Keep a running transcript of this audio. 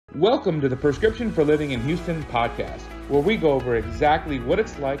Welcome to the Prescription for Living in Houston podcast, where we go over exactly what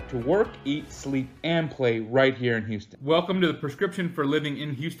it's like to work, eat, sleep, and play right here in Houston. Welcome to the Prescription for Living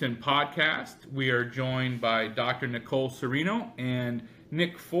in Houston podcast. We are joined by Dr. Nicole Cirino and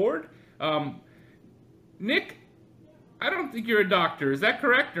Nick Ford. Nick, I don't think you're a doctor. Is that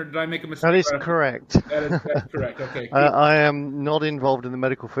correct, or did I make a mistake? That is correct. That's correct. Okay. Cool. I am not involved in the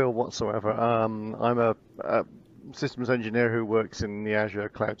medical field whatsoever. I'm a systems engineer who works in the Azure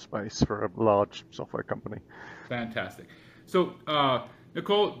cloud space for a large software company. Fantastic. So,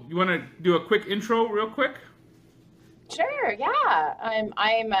 Nicole, you want to do a quick intro real quick? Sure, yeah.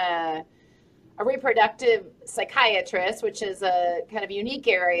 I'm a reproductive psychiatrist, which is a kind of unique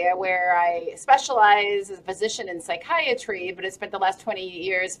area where I specialize as a physician in psychiatry, but I spent the last 20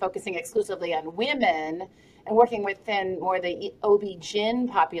 years focusing exclusively on women and working within more the OB-GYN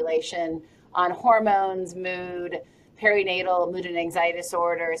population on hormones, mood, perinatal mood and anxiety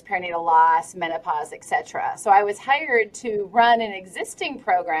disorders, perinatal loss, menopause, etc. So I was hired to run an existing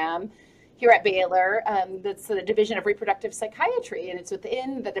program here at Baylor. That's the Division of Reproductive Psychiatry, and it's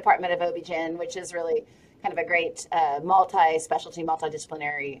within the Department of OB-GYN, which is really kind of a great multi-specialty,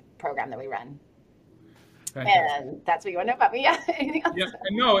 multidisciplinary program that we run. Fantastic. And that's what you want to know about me. Yeah. Anything else? Yeah.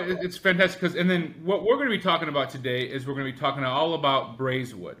 No, it's fantastic. And then what we're going to be talking about today is we're going to be talking all about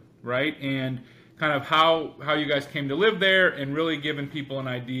Brazewood, right? And kind of how you guys came to live there, and really giving people an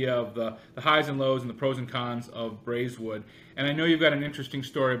idea of the highs and lows and the pros and cons of Brazewood. And I know you've got an interesting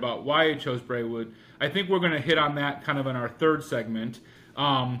story about why you chose Brazewood. I think we're going to hit on that kind of in our third segment.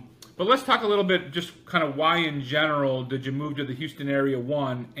 But let's talk a little bit just kind of why in general did you move to the Houston area,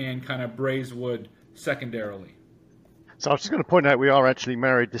 one, and kind of Brazewood secondarily. So I was just going to point out we are actually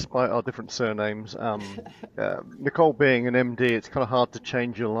married despite our different surnames. Nicole being an MD, it's kind of hard to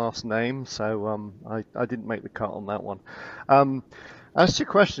change your last name, so I didn't make the cut on that one. As to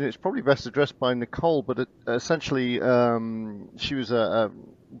your question, it's probably best addressed by Nicole, but essentially she was a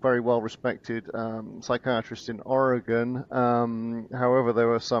very well-respected psychiatrist in Oregon. However, there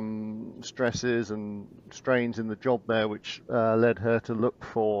were some stresses and strains in the job there which led her to look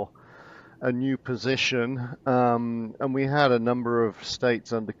for a new position, and we had a number of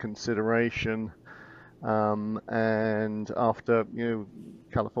states under consideration, and after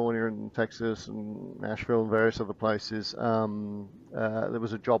California and Texas and Nashville and various other places, there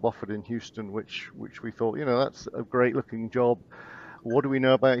was a job offered in Houston which we thought, that's a great looking job. What do we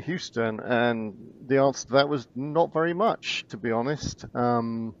know about Houston? And the answer to that was not very much, to be honest.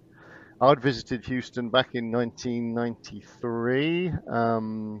 I'd visited Houston back in 1993,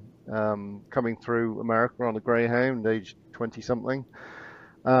 coming through America on a Greyhound, aged 20-something,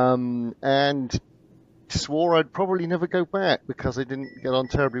 and swore I'd probably never go back because I didn't get on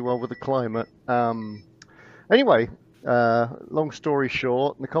terribly well with the climate. Anyway, long story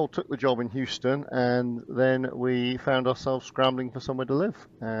short, Nicole took the job in Houston, and then we found ourselves scrambling for somewhere to live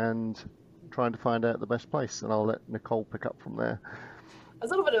and trying to find out the best place, and I'll let Nicole pick up from there. It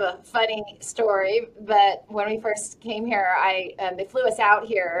was a little bit of a funny story, but when we first came here, they flew us out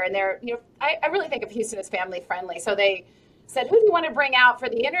here, and I really think of Houston as family friendly. So they said, "Who do you want to bring out for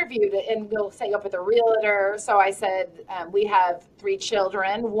the interview?" And we'll set you up with a realtor. So I said, we have 3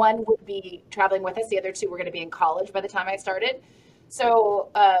 children. One would be traveling with us. The other 2 were going to be in college by the time I started. So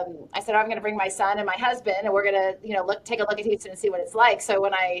I said, I'm going to bring my son and my husband, and we're going to take a look at Houston and see what it's like. So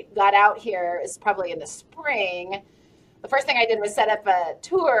when I got out here, it's probably in the spring. The first thing I did was set up a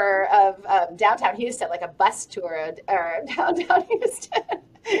tour of downtown Houston, like a bus tour or downtown Houston.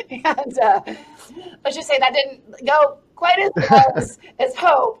 And let's just say that didn't go quite as well as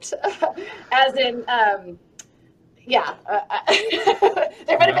hoped. As in, there would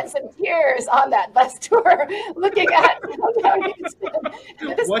have been some tears on that bus tour looking at downtown Houston.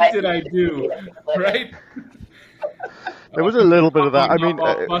 What did I do? Right? There was a little bit of that. I mean,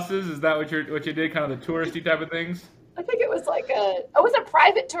 buses, is that what you did? Kind of the touristy type of things? I think it was like it was a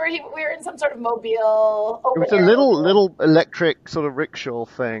private tour. We were in some sort of mobile. It was a little electric sort of rickshaw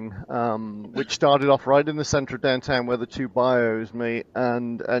thing, which started off right in the center of downtown where the 2 bayous meet.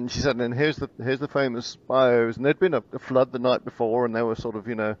 And she said, and here's the famous bayous. And there'd been a flood the night before, and there were sort of,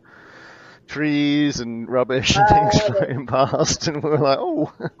 trees and rubbish and things floating past. And we were like, oh.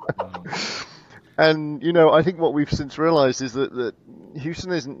 And, I think what we've since realized is that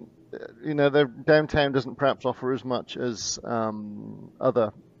Houston isn't, their downtown doesn't perhaps offer as much as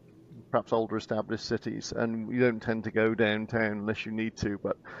other, perhaps older established cities, and we don't tend to go downtown unless you need to.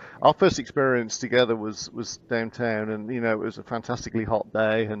 But our first experience together was downtown, and it was a fantastically hot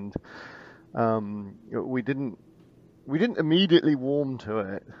day, and we didn't immediately warm to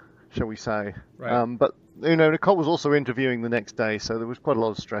it. shall we say. Right. But Nicole was also interviewing the next day, so there was quite a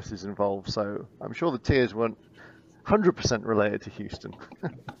lot of stresses involved. So I'm sure the tears weren't 100% related to Houston.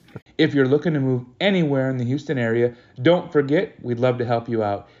 If you're looking to move anywhere in the Houston area, don't forget, we'd love to help you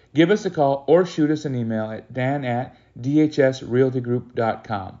out. Give us a call or shoot us an email at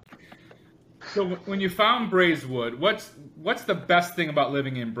dan@dhsrealtygroup.com. So when you found Brazewood, what's the best thing about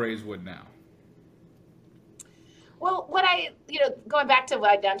living in Brazewood now? Well, going back to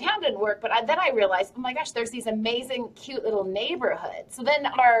why downtown didn't work, but then I realized, oh my gosh, there's these amazing, cute little neighborhoods. So then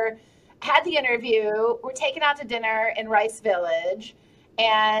had the interview, we're taken out to dinner in Rice Village,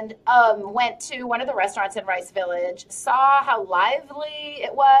 and went to one of the restaurants in Rice Village, saw how lively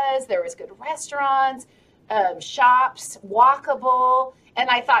it was. There was good restaurants, shops, walkable. And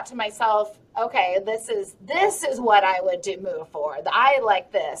I thought to myself, okay, this is what I would move for. I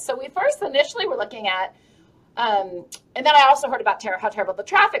like this. So we first initially were looking at, and then I also heard about how terrible the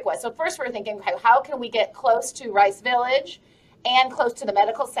traffic was. So first we were thinking, okay, how can we get close to Rice Village and close to the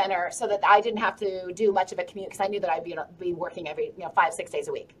medical center so that I didn't have to do much of a commute, because I knew that I'd be working every 5-6 days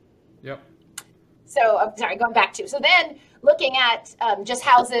a week. Yep. So I'm sorry, going back to, so then looking at just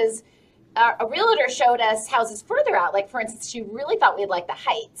houses, a realtor showed us houses further out. Like, for instance, she really thought we'd like the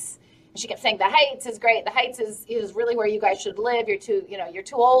Heights. And she kept saying, the Heights is great. The Heights is really where you guys should live. You're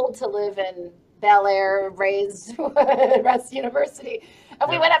too old to live in Bel Air, Brazewood University.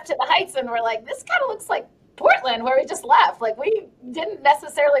 And we went up to the Heights and we're like, this kind of looks like Portland, where we just left. Like, we didn't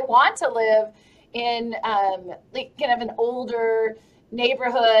necessarily want to live in like kind of an older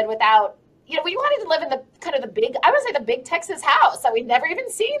neighborhood without, we wanted to live in the kind of the big Texas house. So we'd never even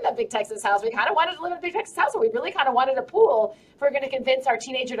seen the big Texas house. We kind of wanted to live in a big Texas house, so we really kind of wanted a pool if we were going to convince our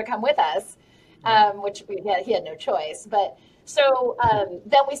teenager to come with us, which he had no choice. But so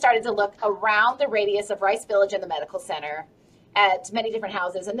then we started to look around the radius of Rice Village and the medical center at many different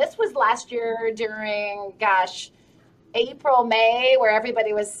houses. And this was last year during, April, May, where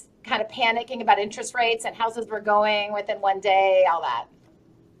everybody was kind of panicking about interest rates and houses were going within one day, all that.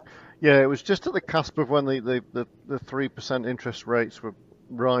 Yeah, it was just at the cusp of when the 3% interest rates were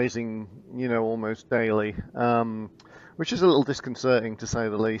rising, almost daily, which is a little disconcerting to say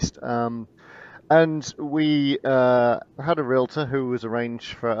the least. And we had a realtor who was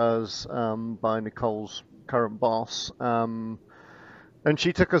arranged for us by Nicole's current boss. And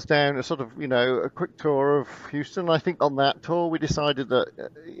she took us down a sort of, a quick tour of Houston. I think on that tour, we decided that,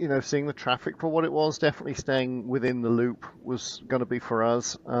 seeing the traffic for what it was, definitely staying within the loop was going to be for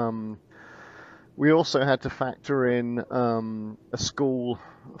us. We also had to factor in a school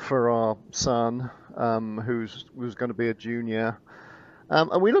for our son, who was going to be a junior.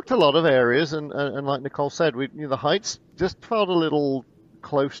 And we looked at a lot of areas, and like Nicole said, the Heights just felt a little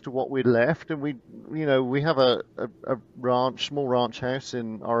close to what we'd left, and we have a small ranch house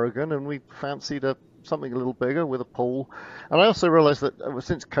in Oregon, and we fancied something a little bigger with a pool. And I also realized that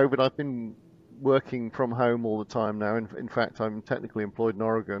since COVID, I've been working from home all the time now. In fact, I'm technically employed in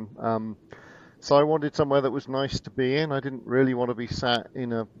Oregon. So I wanted somewhere that was nice to be in. I didn't really want to be sat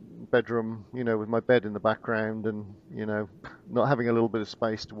in a bedroom, with my bed in the background and, not having a little bit of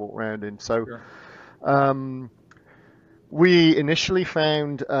space to walk around in. So, sure. We initially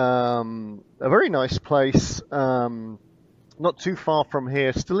found a very nice place, not too far from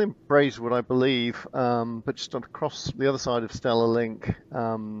here, still in Brazewood, I believe, but just across the other side of Stella Link.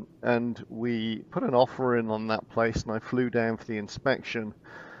 And we put an offer in on that place, and I flew down for the inspection.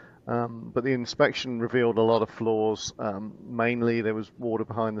 But the inspection revealed a lot of flaws. Mainly there was water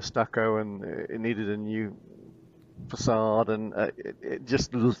behind the stucco, and it needed a new facade, and it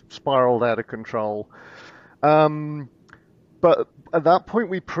just spiraled out of control. But at that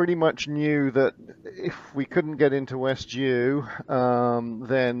point, we pretty much knew that if we couldn't get into West U,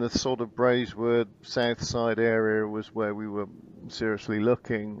 then the sort of Brazewood South Side area was where we were seriously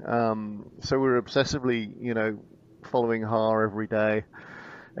looking. So we were obsessively, following HAR every day,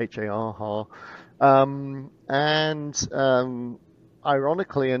 HAR.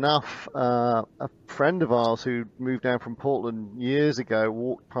 Ironically enough, a friend of ours who moved down from Portland years ago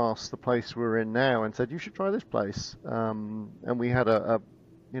walked past the place we're in now and said, "You should try this place." And we had a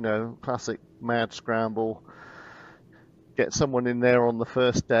classic mad scramble. Get someone in there on the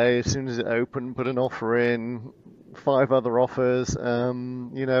first day. As soon as it opened, put an offer in, 5 other offers.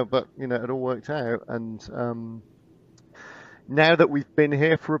 But it all worked out. And now that we've been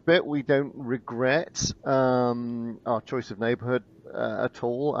here for a bit, we don't regret our choice of neighborhood at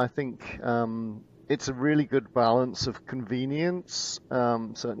all. I think it's a really good balance of convenience,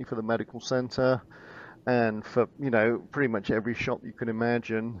 certainly for the medical center and for, pretty much every shop you can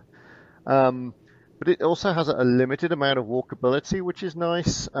imagine. but it also has a limited amount of walkability, which is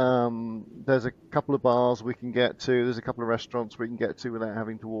nice. There's a couple of bars we can get to. There's a couple of restaurants we can get to without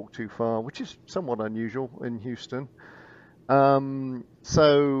having to walk too far, which is somewhat unusual in Houston.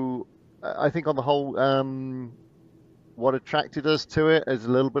 So I think on the whole, what attracted us to it is a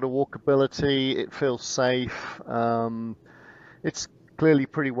little bit of walkability. It feels safe. It's clearly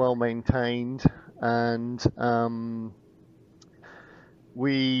pretty well maintained, and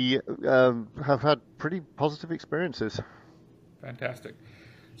we have had pretty positive experiences. Fantastic.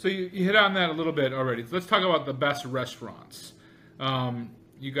 So you hit on that a little bit already. So let's talk about the best restaurants.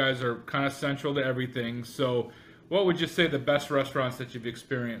 You guys are kind of central to everything. So what would you say the best restaurants that you've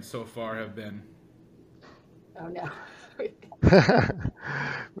experienced so far have been? Oh, no.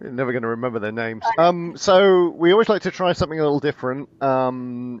 We're never going to remember their names. So we always like to try something a little different.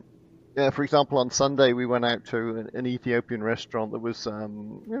 For example, on Sunday we went out to an Ethiopian restaurant that was a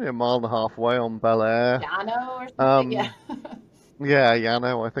mile and a half away on Bel Air. Yano or something, yeah. Yeah,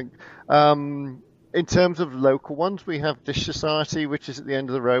 Yano, I think. In terms of local ones, we have Dish Society, which is at the end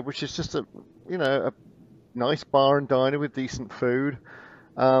of the road, which is just a nice bar and diner with decent food.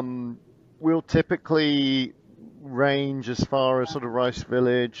 We'll typically range as far as sort of Rice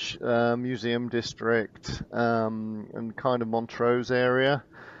Village, Museum District, and kind of Montrose area.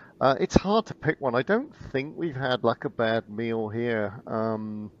 It's hard to pick one. I don't think we've had like a bad meal here.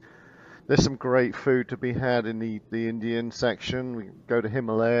 There's some great food to be had in the Indian section. We go to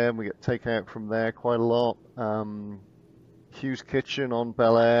Himalaya and we get takeout from there quite a lot. Hugh's Kitchen on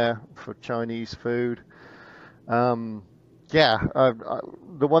Bel Air for Chinese food. The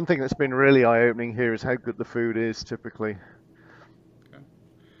one thing that's been really eye-opening here is how good the food is typically. Okay.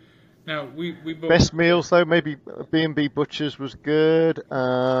 Now we both... Best meals though, maybe B&B Butchers was good.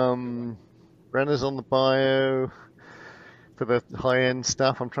 Brenna's on the Bayou for the high-end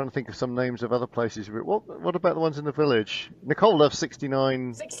stuff. I'm trying to think of some names of other places. What about the ones in the village? Nicole loves 60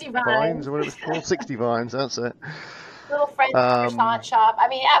 Vines, or whatever it's called. 60 Vines, that's it. Little French croissant shop. I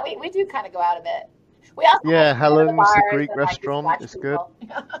mean, yeah, we do kind of go out of it. We also Helen's, the Greek restaurant, is good.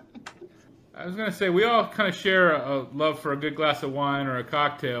 I was gonna say we all kind of share a love for a good glass of wine or a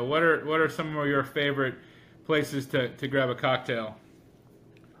cocktail. What are some of your favorite places to grab a cocktail?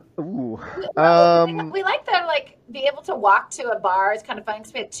 Ooh, we like to be able to walk to a bar. It's kind of fun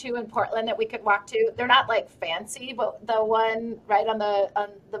because we had two in Portland that we could walk to. They're not like fancy, but the one right on the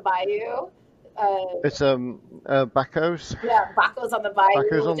bayou. It's Bacchus. Yeah, Bacchus on the bayou.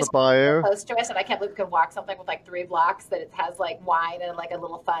 Bacchus on the bayou. Close to us, and I can't believe we could walk something with like 3 blocks that it has like wine and like a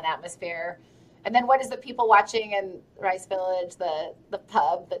little fun atmosphere. And then what is the people watching in Rice Village, the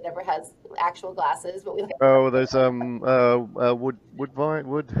pub that never has actual glasses, but we like. Oh, there's Woodrows,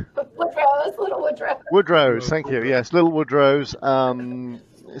 Little Woodrows. Woodrows, thank you. Yes, Little Woodrows.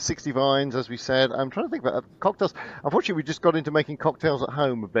 60 Vines, as we said. I'm trying to think about cocktails. Unfortunately, we just got into making cocktails at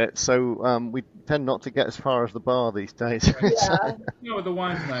home a bit, so we tend not to get as far as the bar these days. Yeah. The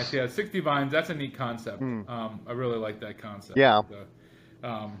wine's nice. Yeah, 60 Vines. That's a neat concept. I really like that concept. Yeah.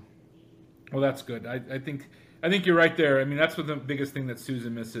 Well, that's good. I think you're right there. I mean, that's what the biggest thing that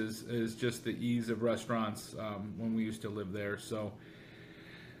Susan misses is just the ease of restaurants when we used to live there. So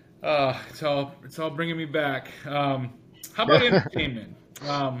it's all bringing me back. How about entertainment?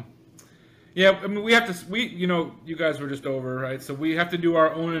 I mean, you guys were just over, right? So we have to do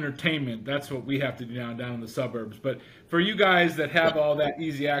our own entertainment. That's what we have to do down in the suburbs. But for you guys that have all that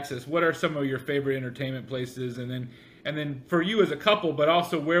easy access, what are some of your favorite entertainment places? And then for you as a couple, but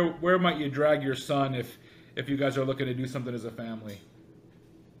also where might you drag your son if you guys are looking to do something as a family?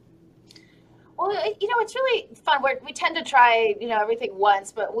 Well, it's really fun. We tend to try, everything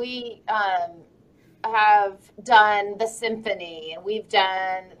once, but we have done the symphony, and we've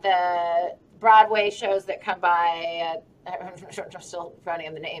done the Broadway shows that come by. I'm still running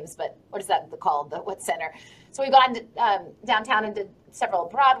on the names, but what is that called? What center? So we've gone to, downtown and did several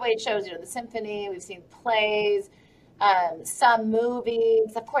Broadway shows. The symphony. We've seen plays, some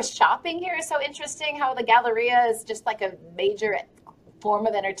movies. Of course, shopping here is so interesting. How the Galleria is just like a major form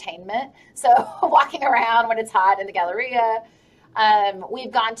of entertainment. So walking around when it's hot in the Galleria.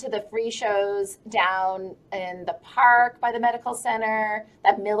 We've gone to the free shows down in the park by the medical center,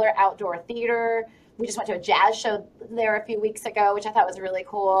 that Miller Outdoor Theater. We just went to a jazz show there a few weeks ago, which I thought was really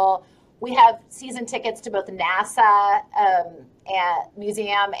cool. We have season tickets to both NASA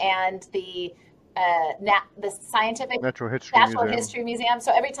Museum and the Scientific Natural History Museum.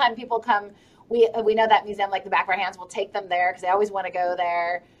 So every time people come, we know that museum like the back of our hands. We'll take them there because they always want to go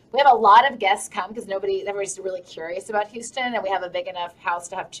there. We have a lot of guests come because everybody's really curious about Houston, and we have a big enough house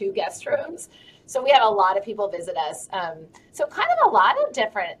to have 2 guest rooms. So we have a lot of people visit us. So kind of a lot of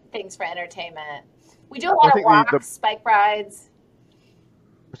different things for entertainment. We do a lot of think walks, bike rides.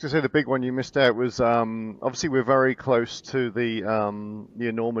 I was going to say the big one you missed out was obviously we're very close to the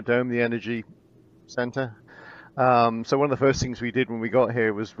Enorma Dome, the energy center. So one of the first things we did when we got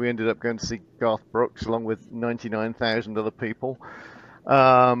here was we ended up going to see Garth Brooks along with 99,000 other people.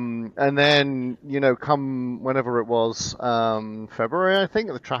 And then, come whenever it was, February, I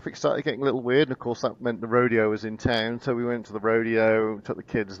think, the traffic started getting a little weird. And of course, that meant the rodeo was in town. So we went to the rodeo, took the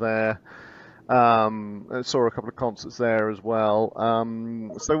kids there, and saw a couple of concerts there as well.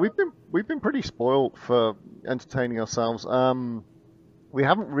 So we've been pretty spoiled for entertaining ourselves. We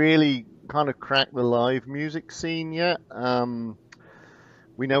haven't really kind of cracked the live music scene yet.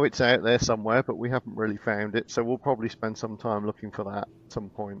 We know it's out there somewhere, but we haven't really found it. So we'll probably spend some time looking for that at some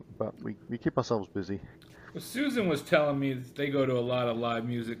point. But we keep ourselves busy. Well, Susan was telling me that they go to a lot of live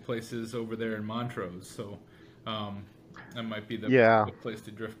music places over there in Montrose, so that might be the place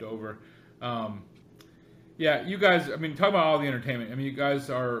to drift over. Yeah, you guys. I mean, talk about all the entertainment. I mean, you guys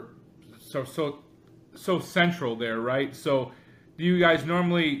are so central there, right? So, do you guys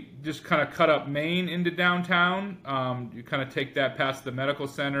normally just kind of cut up Main into downtown? You kind of take that past the medical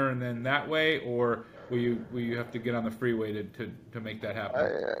center and then that way, or will you have to get on the freeway to make that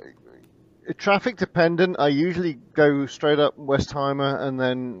happen? Traffic dependent. I usually go straight up Westheimer and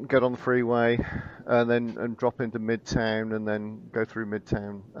then get on the freeway, and drop into Midtown and then go through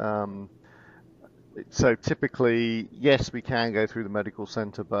Midtown. So typically, yes, we can go through the medical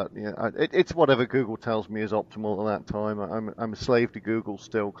center, but it's whatever Google tells me is optimal at that time. I'm a slave to Google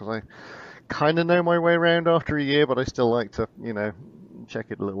still because I kind of know my way around after a year, but I still like to check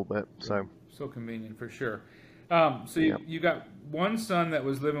it a little bit. So convenient for sure. So you got one son that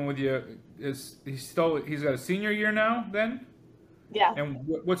was living with you. He's got a senior year now then? Yeah. And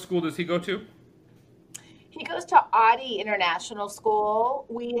what school does he go to? He goes to Audi International School.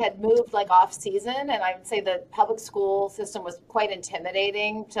 We had moved off season, and I would say the public school system was quite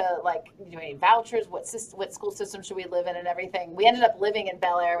intimidating to doing vouchers. What school system should we live in and everything. We ended up living in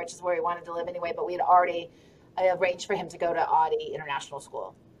Baylor, which is where we wanted to live anyway, but we had already arranged for him to go to Audi International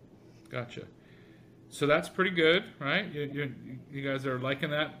School. Gotcha. So that's pretty good, right? You guys are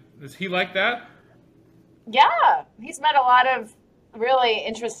liking that. Does he like that? Yeah, he's met a lot of really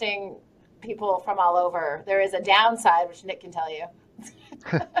interesting people from all over. There is a downside, which Nick can tell you.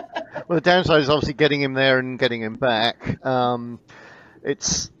 Well, the downside is obviously getting him there and getting him back.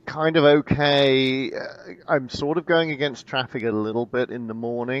 It's kind of okay. I'm sort of going against traffic a little bit in the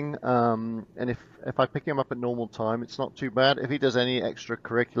morning, and if I pick him up at normal time, it's not too bad. If he does any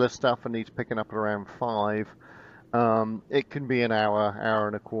extracurricular stuff and needs picking up at around 5, it can be an hour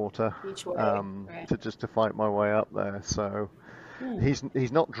and a quarter each way, right. to fight my way up there. So.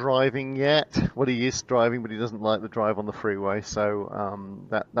 He's not driving yet. Well, he is driving, but he doesn't like the drive on the freeway. So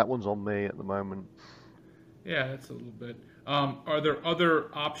that one's on me at the moment. Yeah, that's a little bit. Are there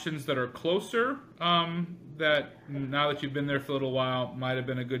other options that are closer that now that you've been there for a little while might have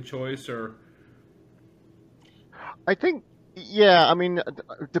been a good choice? Or I think, yeah. I mean,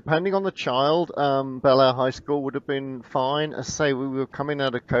 depending on the child, Bel Air High School would have been fine. As I say, we were coming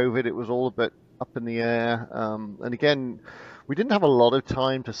out of COVID. It was all a bit up in the air, and again. We didn't have a lot of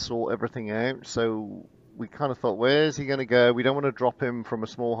time to sort everything out, so we kind of thought, where's he going to go? We don't want to drop him from a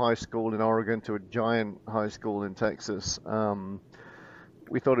small high school in Oregon to a giant high school in Texas.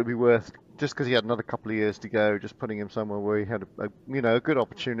 We thought it'd be worth, just because he had another couple of years to go, just putting him somewhere where he had a good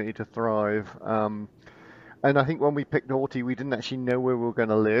opportunity to thrive. And I think when we picked Horty, we didn't actually know where we were going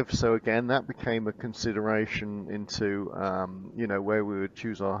to live, so again, that became a consideration into where we would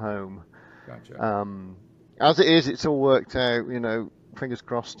choose our home. Gotcha. As it is, it's all worked out, fingers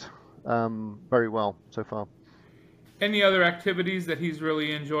crossed, very well so far. Any other activities that he's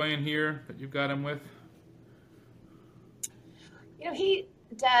really enjoying here that you've got him with? He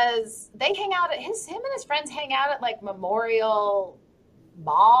does, they hang out him and his friends hang out at Memorial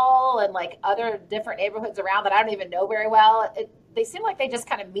Mall and other different neighborhoods around that I don't even know very well. They seem like they just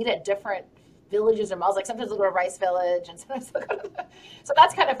kind of meet at different villages or malls. Sometimes they'll go to Rice Village and sometimes they'll go to so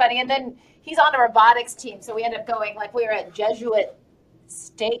that's kind of funny. And then he's on a robotics team, so we end up going we were at Jesuit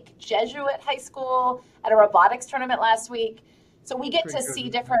High School at a robotics tournament last week. So we get to see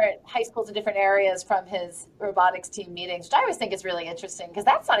different high schools in different areas from his robotics team meetings, which I always think is really interesting because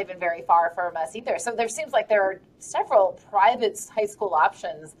that's not even very far from us either. So there seems like there are several private high school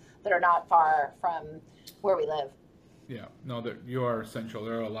options that are not far from where we live. Yeah, no, you are central.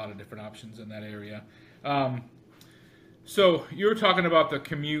 There are a lot of different options in that area. So you were talking about the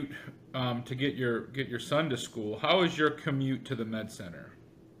commute to get your son to school. How is your commute to the med center?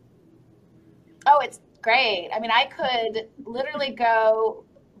 Oh, it's great. I mean, I could literally go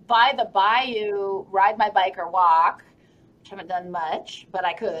by the bayou, ride my bike or walk, which I haven't done much, but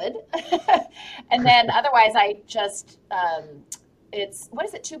I could. And then otherwise I just, it's, what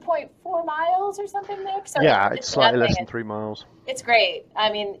is it, 2.4 miles or something, Nick? So Yeah, it's slightly nothing. less than 3 miles. It's great.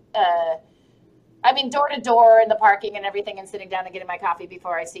 I mean, door to door in the parking and everything, and sitting down and getting my coffee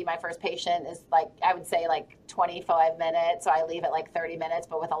before I see my first patient is like, I would say like 25 minutes. So I leave at like 30 minutes,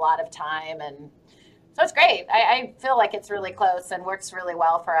 but with a lot of time. And so it's great. I feel like it's really close and works really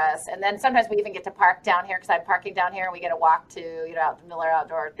well for us. And then sometimes we even get to park down here because I'm parking down here, and we get to walk to, you know, out the Miller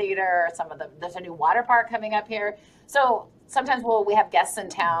Outdoor Theater, there's a new water park coming up here. So sometimes we have guests in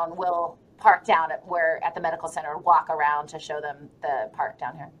town, we'll park down at the medical center and walk around to show them the park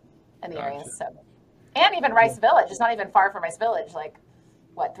down here in the area. So, and even Rice Village. It's not even far from Rice Village, like,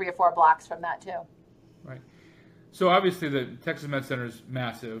 3 or 4 blocks from that too. Right. So obviously the Texas Med Center is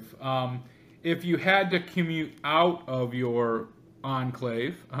massive. If you had to commute out of your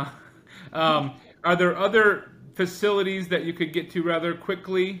enclave, are there other facilities that you could get to rather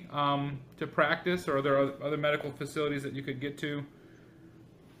quickly to practice, or are there other medical facilities that you could get to?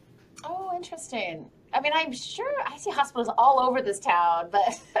 Oh, interesting. I mean, I'm sure I see hospitals all over this town,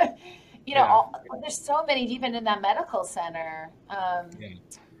 but you know, there's so many even in that medical center.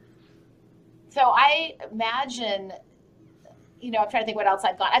 So I imagine, you know, I'm trying to think what else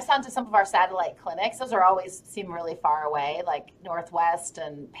I've gone. I've gone to some of our satellite clinics. Those always seem really far away, like Northwest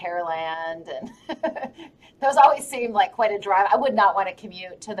and Pearland, and those always seem like quite a drive. I would not want to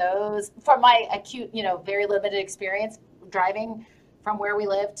commute to those. For my acute, you know, very limited experience driving from where we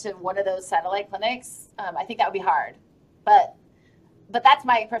live to one of those satellite clinics, I think that would be hard. But that's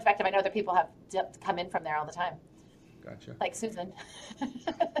my perspective. I know that people have come in from there all the time. Gotcha. Like Susan.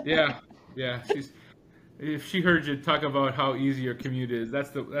 Yeah. If she heard you talk about how easy your commute is,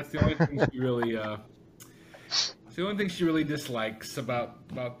 that's the only thing she really it's the only thing she really dislikes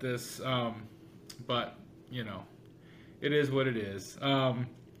about this. But you know, it is what it is.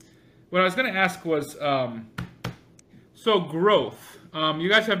 What I was going to ask was, so growth. You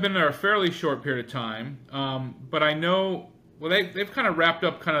guys have been there a fairly short period of time, but I know. Well, they've kind of wrapped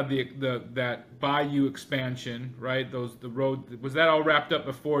up kind of that Bayou expansion, right? The road, was that all wrapped up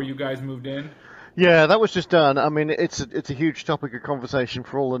before you guys moved in? Yeah, that was just done. I mean, it's a huge topic of conversation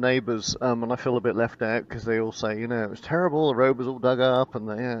for all the neighbours, and I feel a bit left out because they all say, you know, it was terrible, the road was all dug up,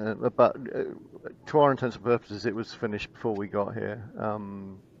 and but to our intents and purposes, it was finished before we got here.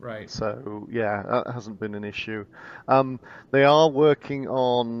 Right. So yeah, that hasn't been an issue. They are working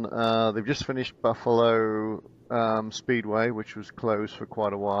on. They've just finished Buffalo Speedway, which was closed for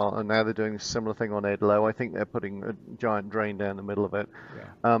quite a while, and now they're doing a similar thing on Edlow. I think they're putting a giant drain down the middle of it.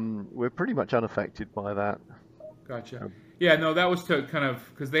 Yeah. We're pretty much unaffected by that. Gotcha. Yeah, no, that was to kind of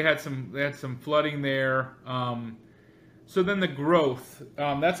because they had some flooding there. So then the growth,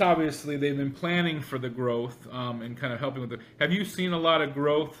 that's obviously they've been planning for the growth and kind of helping with it. Have you seen a lot of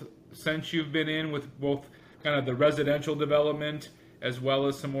growth since you've been in with both kind of the residential development as well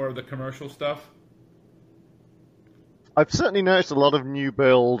as some more of the commercial stuff? I've certainly noticed a lot of new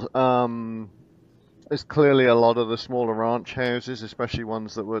build. There's clearly a lot of the smaller ranch houses, especially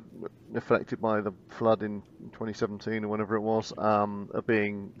ones that were affected by the flood in 2017 or whenever it was, are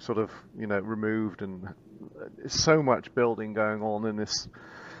being sort of, you know, removed, and there's so much building going on in this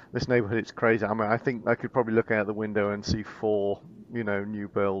neighborhood. It's crazy. I mean, I think I could probably look out the window and see 4, you know, new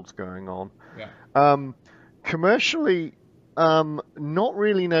builds going on. Yeah. Commercially, not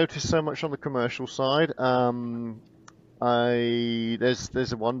really noticed so much on the commercial side.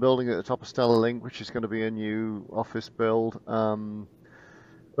 There's one building at the top of Stella Link, which is going to be a new office build.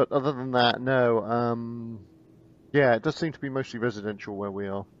 But other than that, no. Yeah, it does seem to be mostly residential where we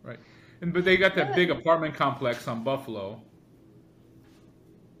are. Right. But they got that big apartment complex on Buffalo.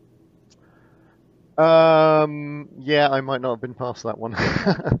 Yeah, I might not have been past that one.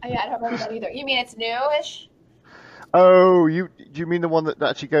 Yeah, I don't remember that either. You mean it's newish? Oh, do you mean the one that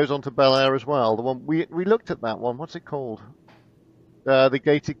actually goes on to Bel Air as well? The one we looked at that one. What's it called? The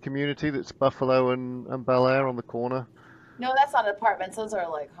gated community that's Buffalo and Bel Air on the corner. No, that's not apartments. Those are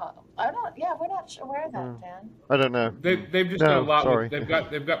like Yeah, we're not sure where that, Dan. I don't know. They've just done a lot. Sorry. They've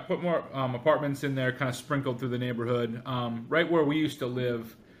got put more apartments in there, kind of sprinkled through the neighborhood, right where we used to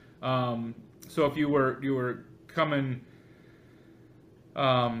live. So if you were coming.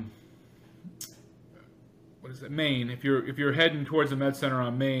 What is it, Maine? If you're heading towards the Med Center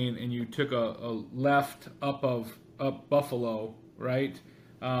on Maine and you took a left up Buffalo, right?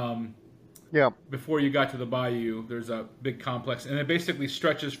 Yeah. Before you got to the Bayou, there's a big complex, and it basically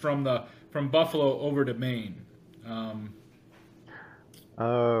stretches from Buffalo over to Maine.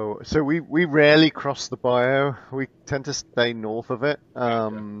 Oh, so we rarely cross the Bayou. We tend to stay north of it.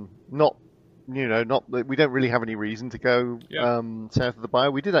 Not, not that we don't really have any reason to go Yeah. south of the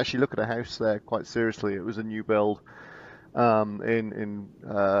Bayou. We did actually look at a house there quite seriously. It was a new build in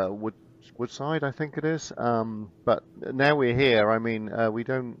Woodside, I think it is. But now we're here. I mean, we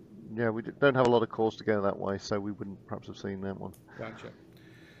don't. Yeah, don't have a lot of calls to go that way, so we wouldn't perhaps have seen that one. Gotcha.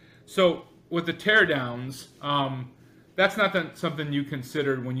 So with the teardowns, that's not something you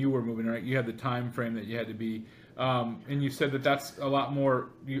considered when you were moving, right? You had the time frame that you had to be, and you said that that's a lot more.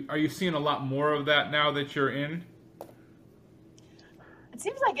 Are you seeing a lot more of that now that you're in? It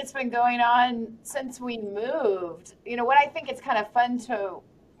seems like it's been going on since we moved. What I think it's kind of fun to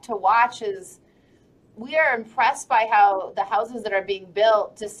watch is we are impressed by how the houses that are being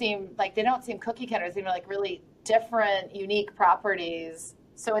built just seem like they don't seem cookie cutters. They seem like really different, unique properties.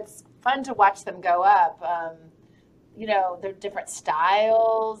 So it's fun to watch them go up. They're different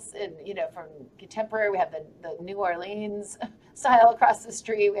styles, and from contemporary, we have the New Orleans style across the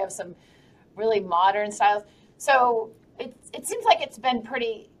street. We have some really modern styles. So it seems like it's been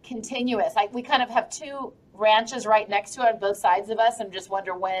pretty continuous. Like we kind of have two ranches right next to it on both sides of us, and just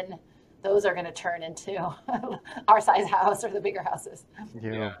wonder when those are going to turn into our size house or the bigger houses.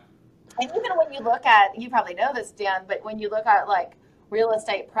 Yeah. And even when you look at, you probably know this, Dan, but when you look at like real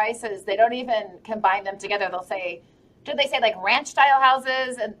estate prices, they don't even combine them together. They'll say, like ranch style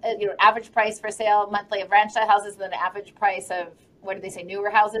houses and average price for sale monthly of ranch style houses and then average price of, what do they say,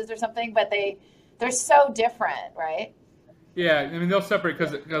 newer houses or something? But they're so different, right? Yeah, I mean they'll separate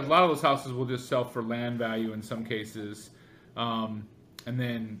because a lot of those houses will just sell for land value in some cases, and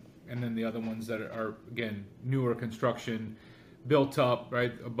then the other ones that are again newer construction, built up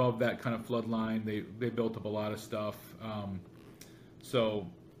right above that kind of flood line. They built up a lot of stuff, so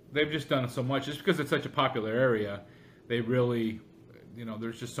they've just done so much. Just because it's such a popular area, they really,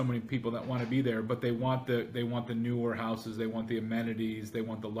 there's just so many people that want to be there. But they want the newer houses. They want the amenities. They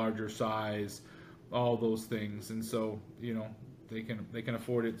want the larger size, all those things. And so they can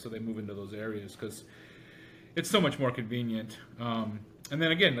afford it. So they move into those areas because it's so much more convenient. And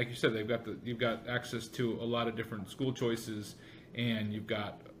then again, like you said, you've got access to a lot of different school choices, and you've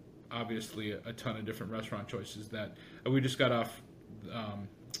got obviously a ton of different restaurant choices that we just got off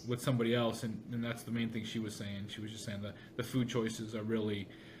with somebody else, and that's the main thing she was saying. She was just saying that the food choices are really,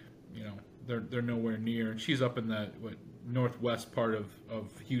 they're nowhere near. And she's up in the northwest part of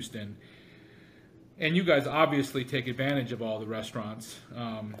Houston, and you guys obviously take advantage of all the restaurants.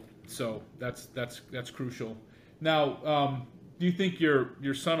 So that's crucial. Now, do you think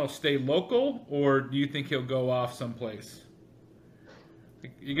your son will stay local, or do you think he'll go off someplace?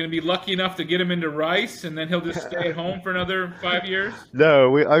 You're going to be lucky enough to get him into Rice, and then he'll just stay at home for another 5 years?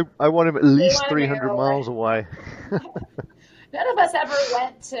 No, I want him at least 300 miles away. None of us ever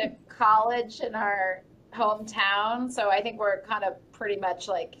went to college in our hometown, so I think we're kind of pretty much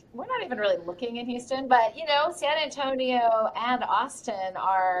like, we're not even really looking in Houston, but San Antonio and Austin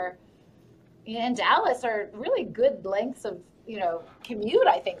and Dallas are really good lengths of commute,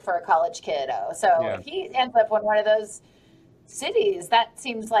 I think, for a college kiddo. So if he ends up in one of those cities, that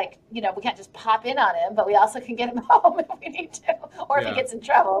seems like we can't just pop in on him, but we also can get him home if we need to, or if he gets in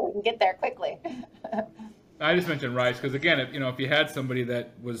trouble, we can get there quickly. I just mentioned Rice because again, if you had somebody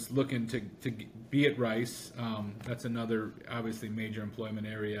that was looking to be at Rice, that's another obviously major employment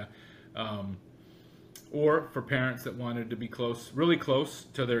area, or for parents that wanted to be really close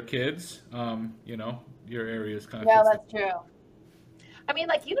to their kids, your area is kind of. Yeah, that's true. I mean,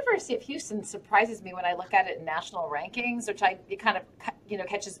 like University of Houston surprises me when I look at it in national rankings, which it kind of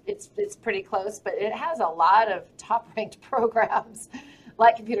catches. It's pretty close, but it has a lot of top-ranked programs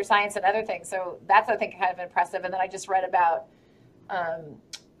like computer science and other things. So that's, I think, kind of impressive. And then I just read about an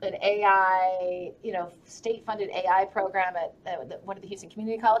AI, state-funded AI program at one of the Houston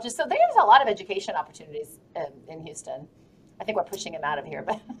community colleges. So there's a lot of education opportunities in Houston. I think we're pushing him out of here,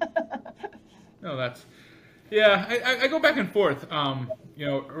 but no, that's. Yeah, I go back and forth.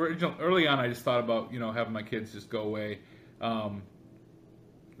 Early on, I just thought about having my kids just go away. That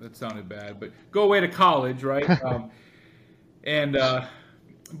sounded bad, but go away to college, right?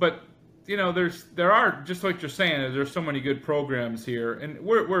 But there are, just like you're saying, there's so many good programs here, and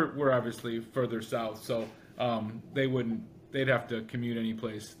we're obviously further south, so they'd have to commute any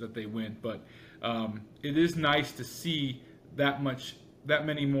place that they went. But it is nice to see that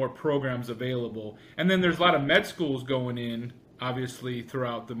many more programs available. And then there's a lot of med schools going in, obviously,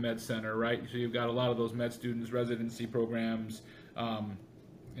 throughout the med center, right? So you've got a lot of those med students, residency programs,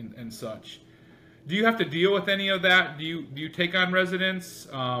 and such. Do you have to deal with any of that? Do you take on residents,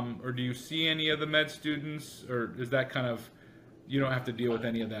 or do you see any of the med students, or is that kind of, you don't have to deal with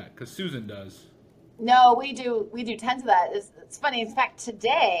any of that? Because Susan does. No, we do tons of that. It's funny. In fact,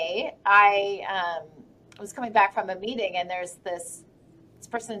 today I was coming back from a meeting, and there's this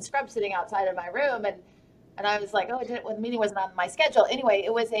person in scrubs sitting outside of my room, and I was like, oh, the meeting wasn't on my schedule. Anyway,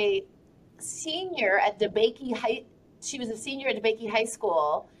 it was a senior at DeBakey High. She was a senior at DeBakey High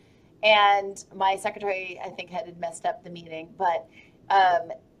School, and my secretary, I think, had messed up the meeting, but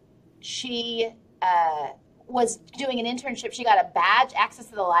she was doing an internship. She got a badge, access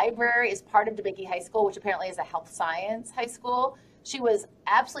to the library as part of DeBakey High School, which apparently is a health science high school. She was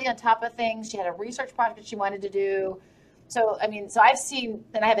absolutely on top of things. She had a research project she wanted to do. So, I mean, so I've seen,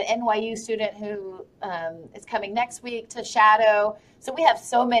 and I have an NYU student who is coming next week to shadow. So we have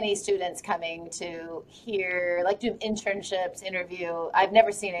so many students coming to hear, like do internships, interview. I've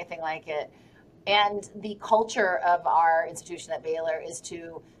never seen anything like it. And the culture of our institution at Baylor is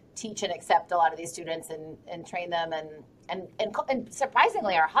to teach and accept a lot of these students and train them. And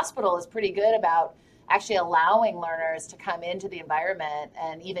surprisingly, our hospital is pretty good about actually allowing learners to come into the environment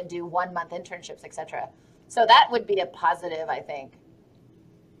and even do 1-month internships, et cetera. So that would be a positive, I think.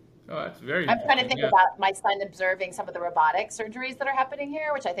 Oh, that's very I'm trying to think about my son observing some of the robotic surgeries that are happening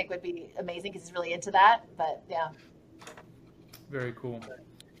here, which I think would be amazing because he's really into that. But yeah. Very cool.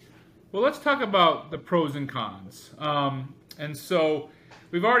 Well, let's talk about the pros and cons. And so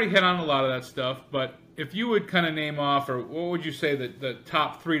we've already hit on a lot of that stuff, but if you would kind of name off, or what would you say that the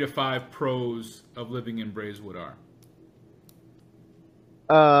top 3 to 5 pros of living in Brazewood are?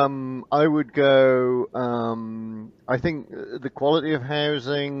 I would go, I think the quality of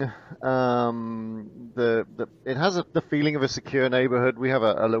housing, it has the feeling of a secure neighborhood. We have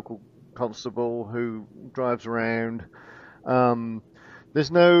a local constable who drives around.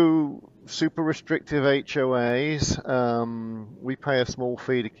 There's no super restrictive HOAs. We pay a small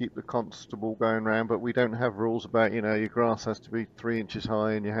fee to keep the constable going around, but we don't have rules about, your grass has to be 3 inches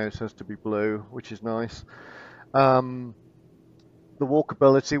high and your house has to be blue, which is nice. The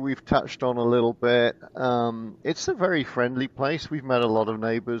walkability we've touched on a little bit. It's a very friendly place. We've met a lot of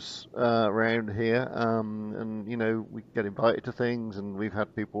neighbors around here, and we get invited to things, and we've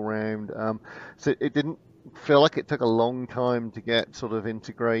had people around. So it didn't feel like it took a long time to get sort of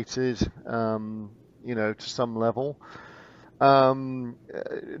integrated, to some level.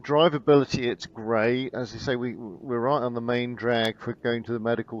 Drivability, it's great. As you say, we're right on the main drag for going to the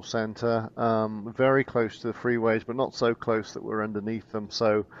medical center, very close to the freeways, but not so close that we're underneath them.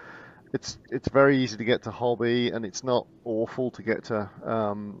 So it's very easy to get to Hobby, and it's not awful to get to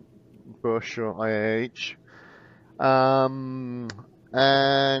Bush or IAH.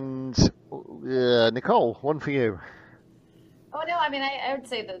 And Nicole, one for you. Oh, no, I mean, I would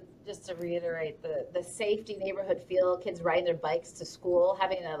say that just to reiterate the safety neighborhood feel, kids riding their bikes to school,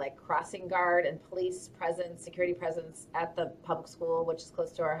 having a crossing guard and police presence, security presence at the public school, which is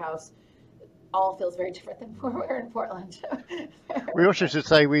close to our house, all feels very different than where we're in Portland. We also should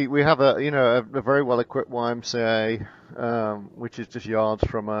say we have a very well equipped YMCA, which is just yards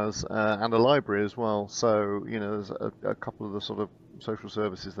from us, and a library as well. So there's a couple of the sort of social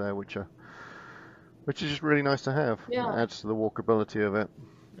services there, which is just really nice to have. Yeah. It adds to the walkability of it.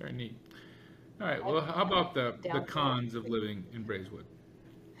 Very neat. All right. Well, how about the cons of living in Brazewood?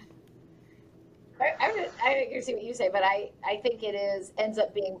 I agree with what you say, but I think it ends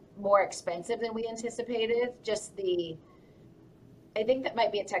up being more expensive than we anticipated. I think that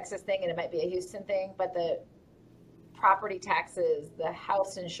might be a Texas thing and it might be a Houston thing, but the property taxes, the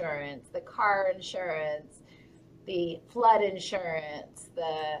house insurance, the car insurance, the flood insurance,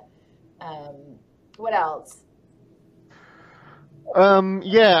 what else?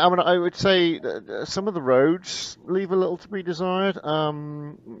 I would say some of the roads leave a little to be desired.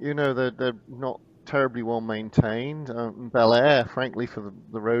 They're not terribly well maintained. Bel Air, frankly, for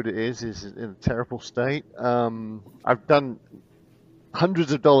the road it is in a terrible state. I've done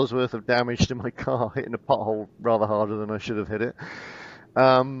hundreds of dollars worth of damage to my car hitting a pothole rather harder than I should have hit it.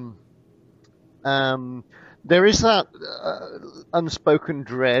 There is that unspoken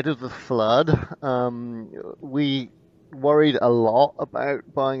dread of the flood. We worried a lot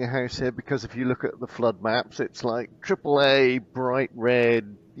about buying a house here because if you look at the flood maps, it's like AAA, bright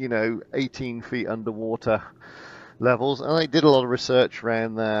red, 18 feet underwater levels. And I did a lot of research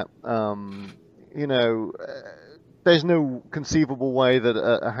around that. There's no conceivable way that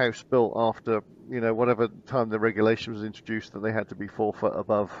a house built after, whatever time the regulation was introduced that they had to be 4 foot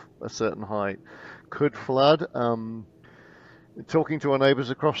above a certain height could flood. Talking to our neighbours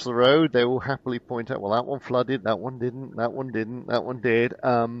across the road, they will happily point out, well, that one flooded, that one didn't, that one didn't, that one did.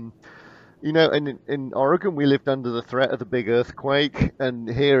 You know, and in Oregon, we lived under the threat of the big earthquake, and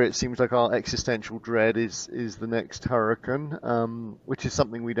here it seems like our existential dread is the next hurricane, which is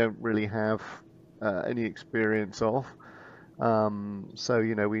something we don't really have any experience of. So,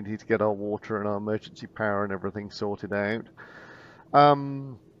 you know, we need to get our water and our emergency power and everything sorted out.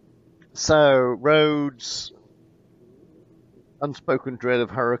 So, roads, unspoken dread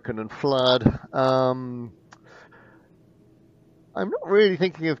of hurricane and flood. I'm not really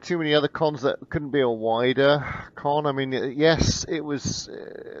thinking of too many other cons that couldn't be a wider con. I mean, yes, it was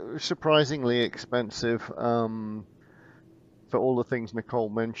surprisingly expensive for all the things Nicole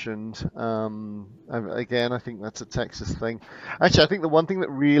mentioned. Again, I think that's a Texas thing. Actually, I think the one thing that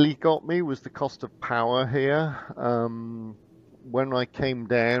really got me was the cost of power here. When I came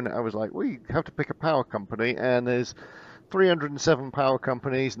down, I was like, well, you have to pick a power company, and there's 307 power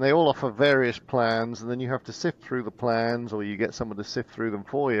companies, and they all offer various plans, and then you have to sift through the plans, or you get someone to sift through them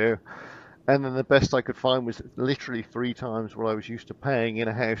for you. And then the best I could find was literally 3 times what I was used to paying in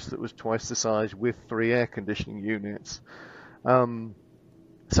a house that was twice the size with 3 air conditioning units. So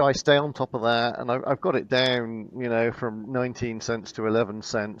I stay on top of that, and I've got it down, you know, from 19 cents to 11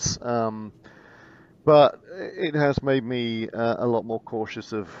 cents. But it has made me a lot more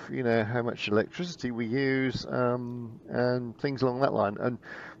cautious of, you know, how much electricity we use and things along that line. And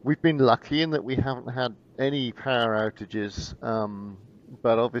we've been lucky in that we haven't had any power outages,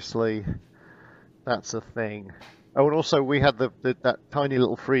 but obviously that's a thing. Oh, and also we had that tiny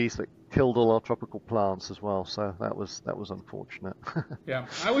little freeze that killed all our tropical plants as well, so that was unfortunate. Yeah,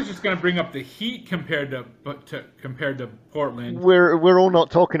 I was just going to bring up the heat compared to Portland. We're all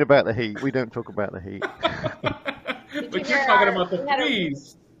not talking about the heat. We don't talk about the heat. But you're talking about the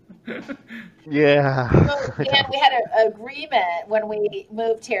freeze. Yeah. And we had an agreement when we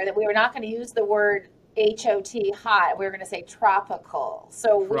moved here that we were not going to use the word HOT, hot. We were going to say tropical.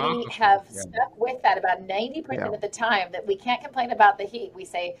 So we have stuck with that about 90% of the time, that we can't complain about the heat. We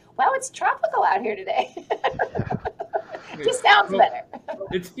say, wow, it's tropical out here today. Just sounds better.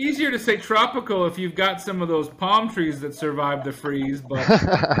 It's easier to say tropical if you've got some of those palm trees that survive the freeze. But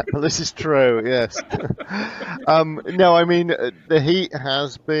this is true, yes. No, I mean, the heat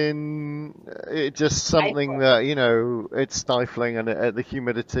has been just something that, you know, it's stifling, and the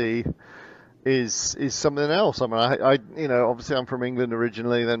humidity is something else. I mean, I you know, obviously I'm from England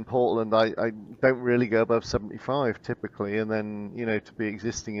originally, then Portland. I don't really go above 75 typically, and then, you know, to be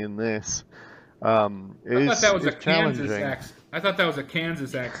existing in this I thought that was a challenging. Kansas accent. I thought that was a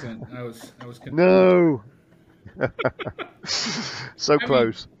Kansas accent. I was confused. No. So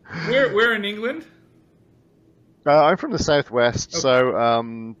close. Mean, where in England? I'm from the southwest,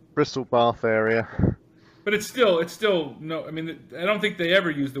 so Bristol, Bath area. But it's still no. I mean, I don't think they ever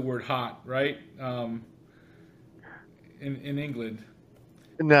use the word hot, right? In England.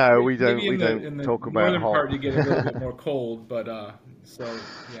 No, we don't. In the talk about northern hot. part, you get a little bit more cold, but so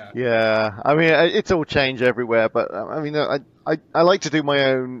yeah. Yeah, I mean, it's all changed everywhere, but I mean, I like to do my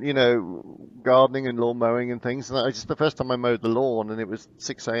own, you know, gardening and lawn mowing and things. And the first time I mowed the lawn, and it was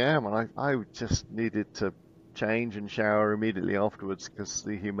 6 a.m. and I just needed to change and shower immediately afterwards because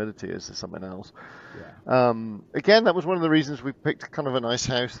the humidity is something else. Yeah. Again, that was one of the reasons we picked kind of a nice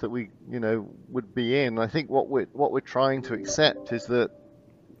house that we, you know, would be in. I think what we're trying to accept is that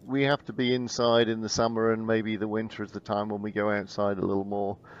we have to be inside in the summer, and maybe the winter is the time when we go outside a little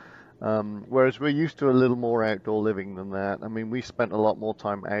more. Whereas we're used to a little more outdoor living than that. I mean, we spent a lot more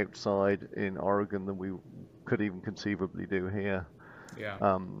time outside in Oregon than we could even conceivably do here.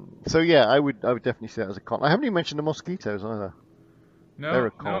 Yeah. So yeah, I would definitely say that as a con. I haven't even mentioned the mosquitoes either. No,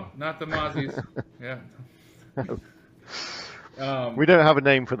 not the mozzies. Yeah. We don't have a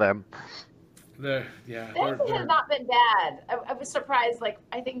name for them. This has not been bad. I was surprised. Like,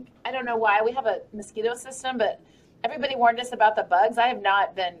 I don't know why we have a mosquito system, but everybody warned us about the bugs. I have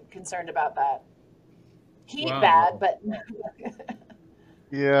not been concerned about that. Heat bad, but.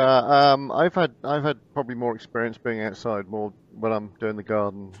 Yeah, I've had probably more experience being outside more when I'm doing the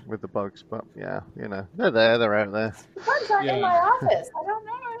garden with the bugs, but yeah, you know, they're out there. The bugs aren't in my office. I don't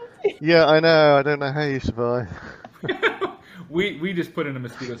know. Yeah, I know. I don't know how you survive. We just put in a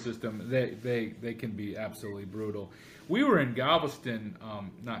mosquito system. They can be absolutely brutal. We were in Galveston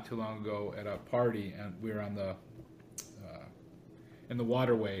not too long ago at a party, and we were on the in the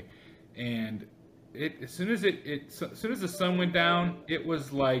waterway, and as soon as the sun went down, it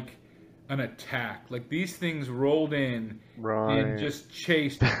was like an attack. Like, these things rolled in and just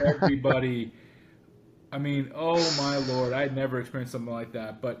chased everybody. I mean, oh my Lord, I had never experienced something like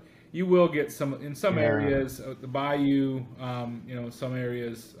that. But you will get some in some areas, the Bayou, you know, some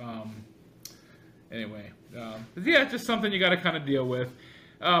areas. Anyway, yeah, it's just something you got to kind of deal with.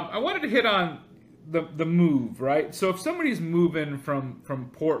 I wanted to hit on the move, right? So if somebody's moving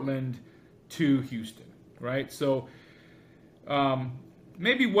from Portland to Houston, right? So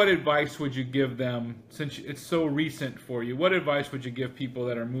maybe what advice would you give them, since it's so recent for you? What advice would you give people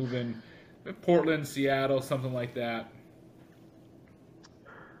that are moving Portland, Seattle, something like that?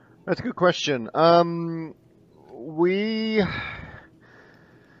 That's a good question. We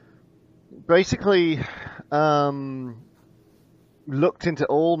basically looked into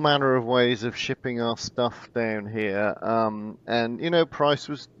all manner of ways of shipping our stuff down here, and price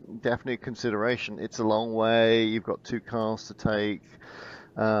was definitely a consideration. It's a long way. You've got 2 cars to take,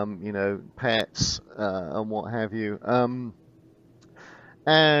 pets and what have you.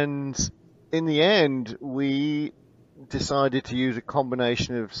 And in the end, we decided to use a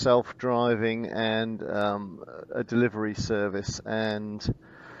combination of self-driving and a delivery service, and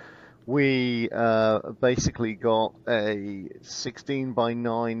we basically got a 16 by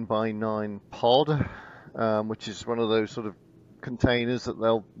 9 by 9 pod, which is one of those sort of containers that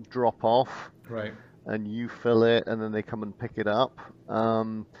they'll drop off, right? And you fill it, and then they come and pick it up.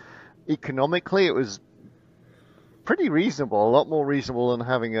 Economically, it was pretty reasonable, a lot more reasonable than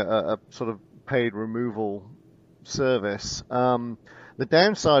having a sort of paid removal service. The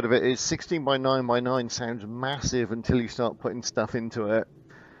downside of it is 16 by 9 by 9 sounds massive until you start putting stuff into it.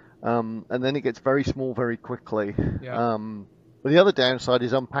 And then it gets very small very quickly. Yeah. But the other downside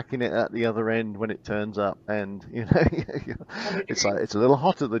is unpacking it at the other end when it turns up, and it's a little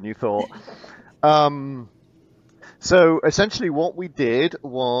hotter than you thought. So essentially what we did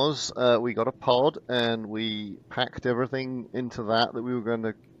was we got a pod and we packed everything into that we were going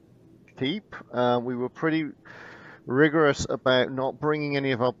to keep. We were pretty rigorous about not bringing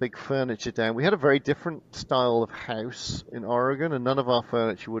any of our big furniture down. We had a very different style of house in Oregon, and none of our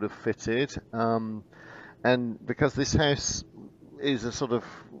furniture would have fitted. And because this house is a sort of,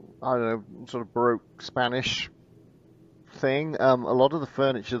 sort of Baroque Spanish thing, a lot of the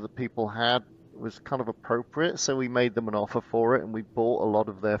furniture that people had was kind of appropriate, so we made them an offer for it, and we bought a lot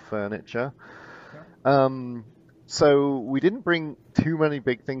of their furniture. So we didn't bring too many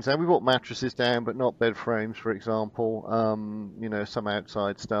big things down. We brought mattresses down, but not bed frames, for example. Some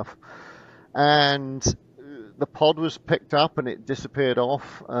outside stuff. And the pod was picked up and it disappeared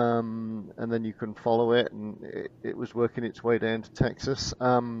off. And then you can follow it, and it was working its way down to Texas.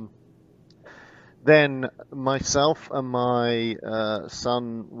 Then myself and my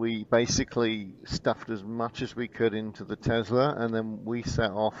son, we basically stuffed as much as we could into the Tesla, and then we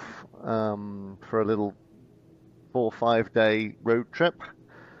set off for a little 4 or 5 day road trip,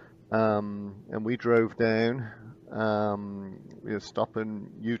 and we drove down. We would stop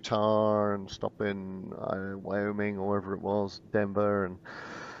in Utah and stop in Wyoming or wherever it was, Denver,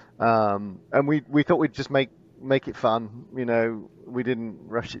 and we thought we'd just make it fun. We didn't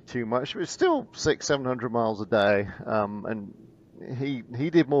rush it too much. It was still 600-700 miles a day, and he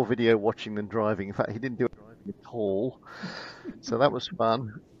did more video watching than driving. In fact, he didn't do it driving at all, so that was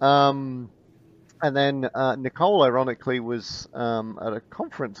fun. And then Nicole, ironically, was at a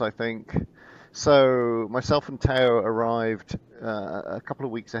conference, I think. So myself and Tao arrived a couple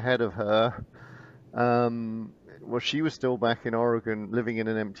of weeks ahead of her. Well, she was still back in Oregon, living in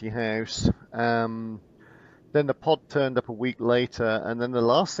an empty house. Then the pod turned up a week later, and then the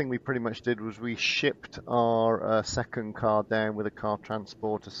last thing we pretty much did was we shipped our second car down with a car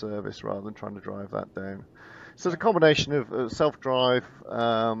transporter service rather than trying to drive that down. So it's a combination of self-drive,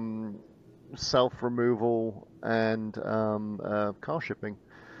 self-removal, and car shipping.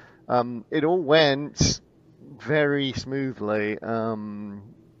 It all went very smoothly.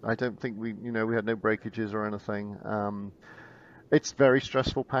 I don't think we had no breakages or anything. It's very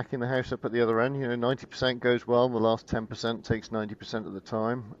stressful packing the house up at the other end. 90% goes well, and the last 10% takes 90% of the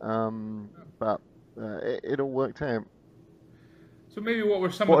time. But it all worked out. So maybe what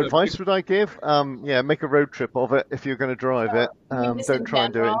were some What of the advice would I give? Make a road trip of it if you're going to drive it. Don't try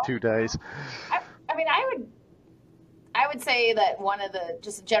and do it in 2 days. I would say that one of the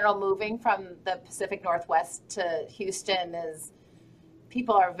just general moving from the Pacific Northwest to Houston is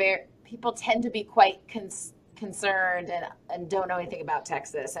people people tend to be quite concerned and don't know anything about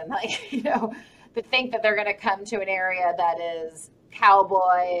Texas, and to think that they're going to come to an area that is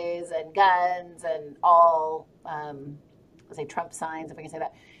cowboys and guns and all let's say Trump signs, if we can say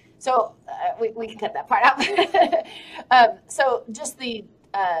that. So we can cut that part out. So just the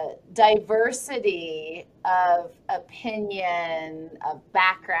diversity of opinion, of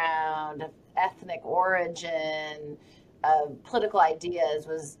background, of ethnic origin, of political ideas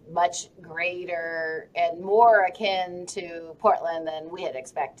was much greater and more akin to Portland than we had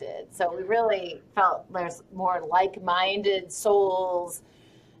expected. So we really felt there's more like-minded souls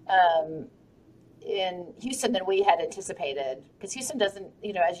in Houston than we had anticipated, because Houston doesn't,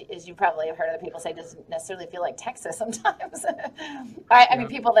 as you probably have heard other people say, doesn't necessarily feel like Texas sometimes. I mean,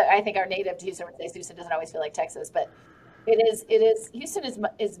 people that I think are native to Houston would say Houston doesn't always feel like Texas, but Houston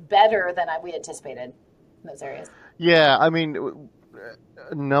is better than we anticipated in those areas. Yeah, I mean,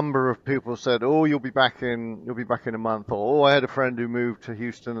 a number of people said, "Oh, you'll be back in a month," or "Oh, I had a friend who moved to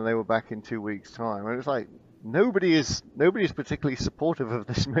Houston and they were back in 2 weeks' time." And it's like nobody is particularly supportive of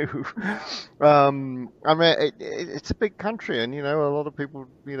this move. I mean, it's a big country, and a lot of people,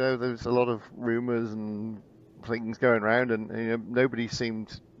 there's a lot of rumors and things going around, and nobody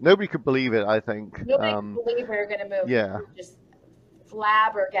could believe it. I think nobody could believe we were going to move. Yeah, we were just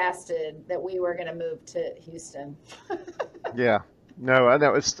flabbergasted that we were going to move to Houston. Yeah. No, and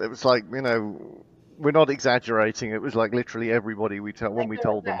it was like, we're not exaggerating. It was like literally everybody when we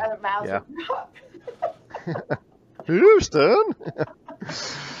told them. Yeah. Houston.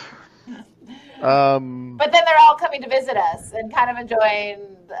 But then they're all coming to visit us and kind of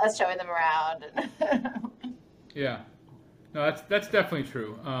enjoying us showing them around. Yeah. No, that's definitely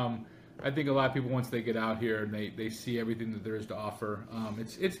true. I think a lot of people, once they get out here and they see everything that there is to offer,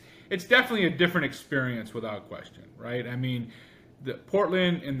 it's definitely a different experience without question, right? I mean, the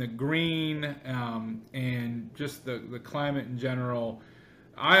Portland and the green and just the climate in general,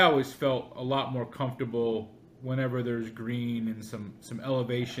 I always felt a lot more comfortable whenever there's green and some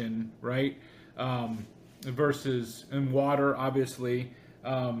elevation, right? Versus in water, obviously.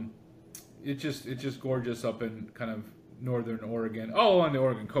 It's just gorgeous up in kind of northern Oregon. All along the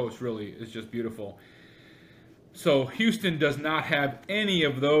Oregon coast, really, is just beautiful. So Houston does not have any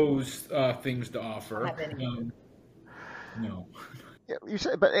of those things to offer. No. Yeah, you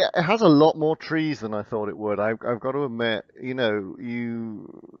said, but it has a lot more trees than I thought it would. I've got to admit,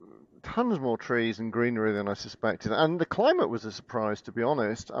 tons more trees and greenery than I suspected, and the climate was a surprise, to be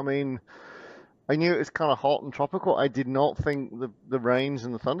honest. I mean, I knew it was kind of hot and tropical. I did not think the rains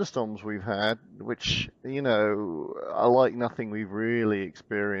and the thunderstorms we've had, which are like nothing we've really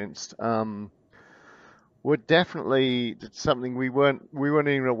experienced, were definitely something we weren't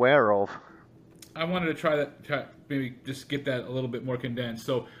even aware of. I wanted to try maybe just get that a little bit more condensed.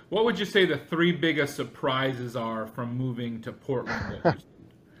 So, what would you say the 3 biggest surprises are from moving to Portland?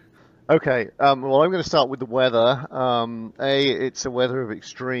 Okay, well, I'm going to start with the weather. It's a weather of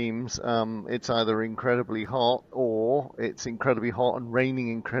extremes. It's either incredibly hot or it's incredibly hot and raining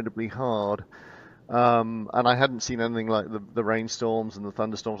incredibly hard. And I hadn't seen anything like the rainstorms and the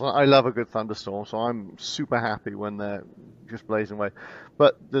thunderstorms. I love a good thunderstorm, so I'm super happy when they're just blazing away.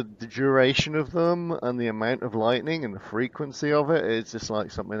 But the duration of them and the amount of lightning and the frequency of it is just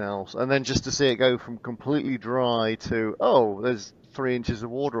like something else. And then just to see it go from completely dry to, there's 3 inches of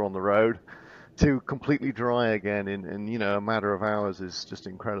water on the road, to completely dry again in a matter of hours is just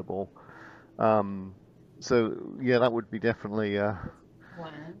incredible. So yeah, that would be definitely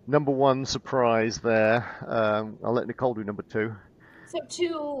number 1 surprise there. I'll let Nicole do number 2. So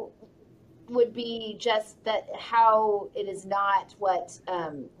 2 would be just that how it is not what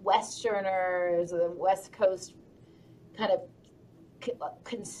Westerners or the West Coast kind of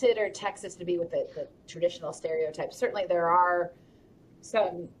consider Texas to be with the traditional stereotypes. Certainly there are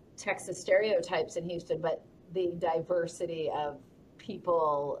some Texas stereotypes in Houston, but the diversity of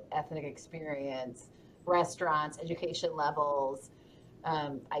people, ethnic experience, restaurants, education levels,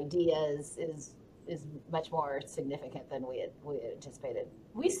 ideas is much more significant than we had anticipated.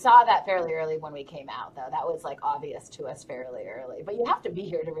 We saw that fairly early when we came out, though. That was like obvious to us fairly early, but you have to be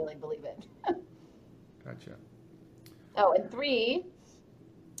here to really believe it. Gotcha. Oh, and 3,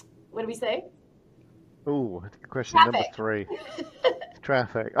 what did we say? Ooh, question Traffic. Number 3.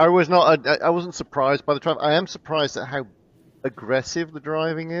 Traffic. I wasn't surprised by the traffic. I am surprised at how aggressive the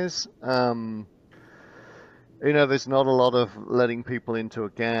driving is. There's not a lot of letting people into a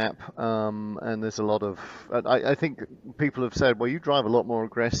gap, and there's a lot of. I think people have said, well, you drive a lot more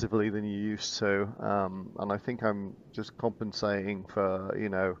aggressively than you used to, and I think I'm just compensating for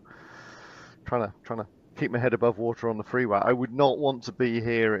trying to keep my head above water on the freeway. I would not want to be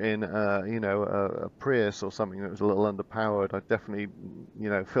here in a Prius or something that was a little underpowered. I definitely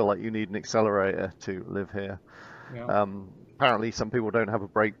feel like you need an accelerator to live here. Yeah. Apparently some people don't have a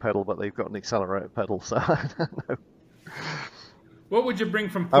brake pedal, but they've got an accelerator pedal, so I don't know. What would you bring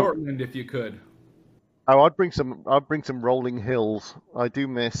from Portland if you could? I'd bring some rolling hills. I do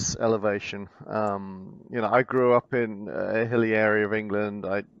miss elevation. I grew up in a hilly area of England.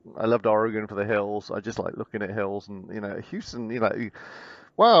 I loved Oregon for the hills. I just like looking at hills, and Houston,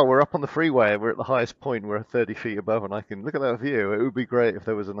 wow, we're up on the freeway. We're at the highest point. We're 30 feet above, and I can look at that view. It would be great if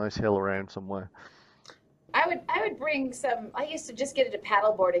there was a nice hill around somewhere. I would bring some. I used to just get into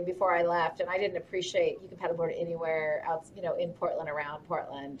paddleboarding before I left, and I didn't appreciate you can paddleboard anywhere else, in Portland, around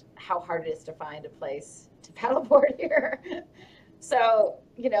Portland, how hard it is to find a place to paddleboard here. So,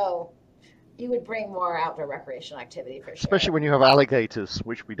 you would bring more outdoor recreational activity for sure. Especially when you have alligators,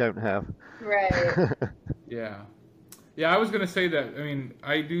 which we don't have. Right. Yeah. Yeah, I was going to say that. I mean,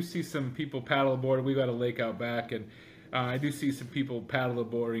 I do see some people paddleboard. We've got a lake out back, and I do see some people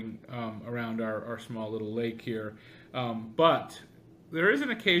paddleboarding around our small little lake here. But there is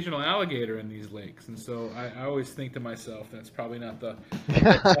an occasional alligator in these lakes, and so I always think to myself that's probably not the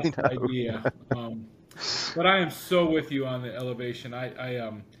best idea. But I am so with you on the elevation.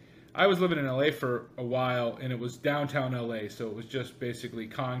 I was living in LA for a while, and it was downtown LA, so it was just basically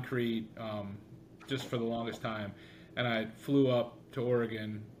concrete, just for the longest time. And I flew up to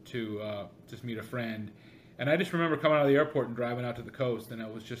Oregon to just meet a friend, and I just remember coming out of the airport and driving out to the coast, and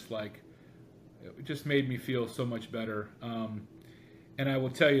it was just like, it just made me feel so much better. And I will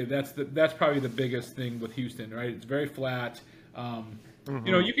tell you, that's probably the biggest thing with Houston, right? It's very flat.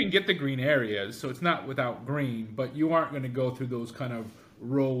 You can get the green areas, so it's not without green, but you aren't going to go through those kind of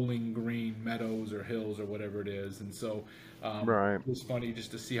rolling green meadows or hills or whatever it is. And so right. It was funny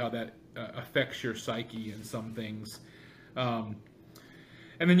just to see how that affects your psyche in some things. And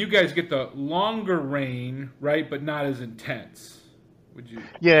then you guys get the longer rain, right, but not as intense. Would you?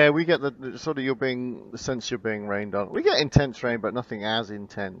 Yeah, we get the sort of the sense you're being rained on. We get intense rain, but nothing as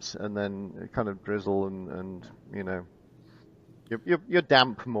intense, and then kind of drizzle and you're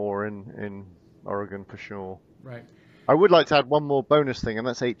damp more in Oregon for sure. Right. I would like to add one more bonus thing, and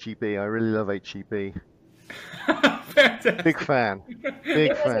that's HEB. I really love HEB. Fantastic. Big fan.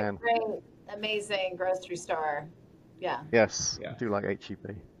 Big fan. A great, amazing grocery store. Yeah. Yes, yeah. I do like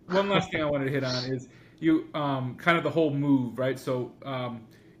HEB. One last thing I wanted to hit on is you kind of the whole move, right? So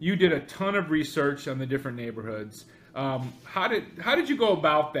you did a ton of research on the different neighborhoods. How did you go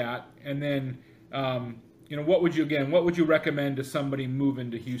about that? And then what would you recommend to somebody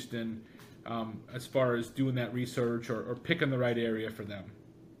moving to Houston as far as doing that research or picking the right area for them?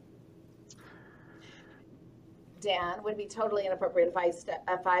 Dan, would it be totally inappropriate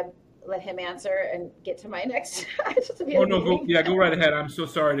if I let him answer and get to my next? Go right ahead. I'm so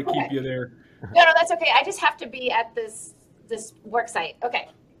sorry to keep you there. No, that's okay. I just have to be at this work site. Okay,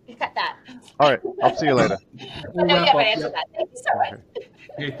 cut that. All right, I'll see you later. Answer that. Thank you so much.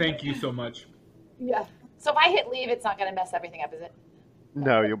 Hey, thank you so much. Yeah. So if I hit leave, it's not going to mess everything up, is it?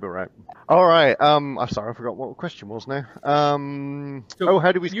 No, you'll be right. All right. I'm sorry, I forgot what the question was now. How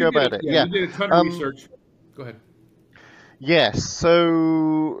do we go about it? Yeah, you did a ton of research. Go ahead. Yes.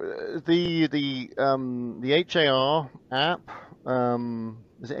 So the HAR app,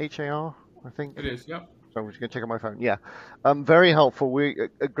 is it HAR? I think it is. Yep. So I'm just going to check on my phone. Yeah. Very helpful.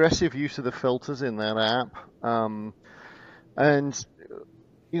 Aggressive use of the filters in that app. And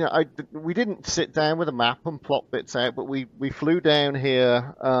we didn't sit down with a map and plot bits out, but we flew down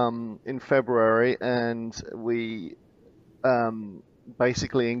here in February, and we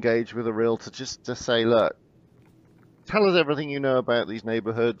basically engaged with a realtor just to say, look, tell us everything you know about these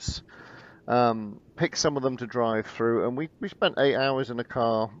neighborhoods, pick some of them to drive through, and we spent 8 hours in a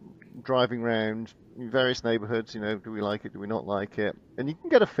car driving around various neighborhoods. Do we like it, do we not like it? And you can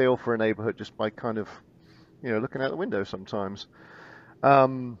get a feel for a neighborhood just by kind of looking out the window sometimes.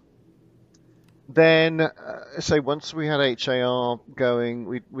 Then, say once we had HAR going,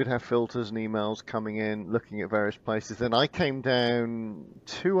 we'd have filters and emails coming in, looking at various places. Then I came down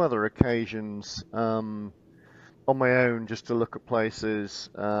 2 other occasions on my own just to look at places,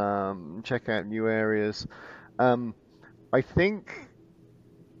 check out new areas. I think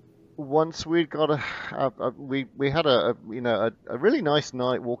once we'd got we had a really nice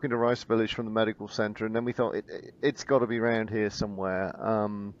night walking to Rice Village from the medical center, and then we thought it's got to be around here somewhere.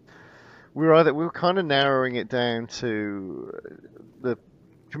 We were kind of narrowing it down to the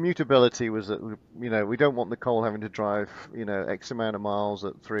commutability was that we don't want Nicole having to drive X amount of miles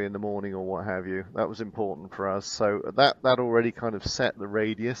at 3 a.m. or what have you. That was important for us, so that already kind of set the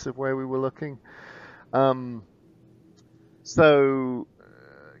radius of where we were looking. So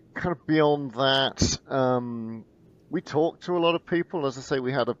kind of beyond that, we talked to a lot of people. As I say,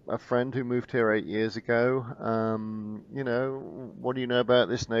 we had a friend who moved here 8 years ago. What do you know about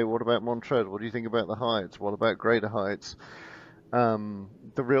this neighborhood? What about Montrose? What do you think about the Heights? What about Greater Heights?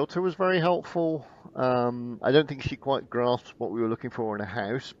 The realtor was very helpful. I don't think she quite grasped what we were looking for in a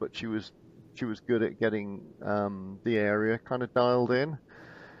house, but she was good at getting the area kind of dialed in.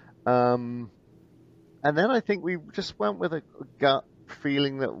 And then I think we just went with a gut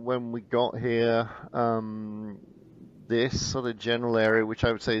feeling that when we got here, this sort of general area, which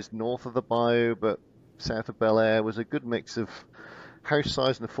I would say is north of the bayou, but south of Bel Air was a good mix of house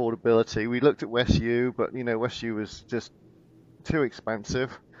size and affordability. We looked at West U, but West U was just too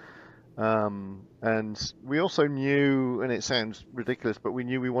expensive. And we also knew, and it sounds ridiculous, but we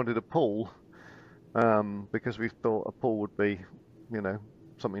knew we wanted a pool, because we thought a pool would be,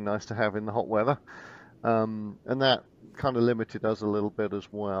 something nice to have in the hot weather. And that kind of limited us a little bit as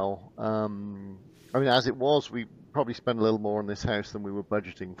well. As it was, we probably spent a little more on this house than we were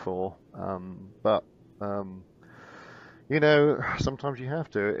budgeting for. But sometimes you have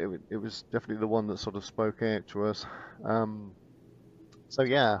to. It was definitely the one that sort of spoke out to us. So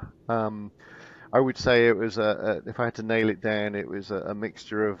yeah, I would say it was if I had to nail it down, it was a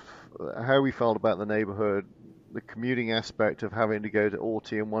mixture of how we felt about the neighborhood, the commuting aspect of having to go to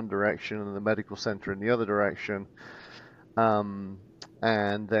Orty in one direction and the medical center in the other direction,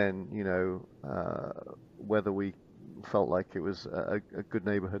 and then whether we felt like it was a good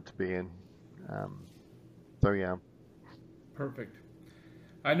neighborhood to be in. So yeah. Perfect.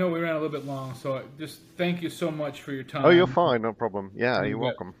 I know we ran a little bit long, so just thank you so much for your time. Oh, you're fine, no problem. Yeah, you're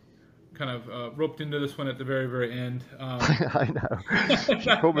welcome. Kind of roped into this one at the very, very end. I know.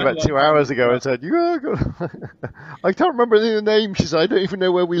 She called me about 2 hours ago and said, I can't remember the name. She said, I don't even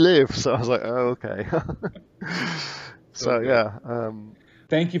know where we live. So I was like, oh, okay. So yeah.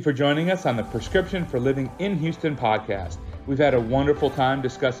 Thank you for joining us on the Prescription for Living in Houston podcast. We've had a wonderful time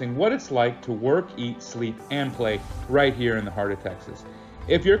discussing what it's like to work, eat, sleep, and play right here in the heart of Texas.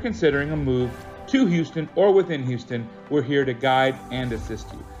 If you're considering a move to Houston or within Houston, we're here to guide and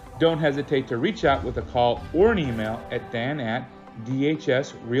assist you. Don't hesitate to reach out with a call or an email at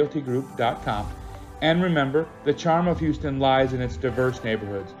dan@dhsrealtygroup.com. And remember, the charm of Houston lies in its diverse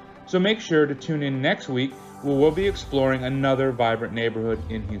neighborhoods. So make sure to tune in next week where we'll be exploring another vibrant neighborhood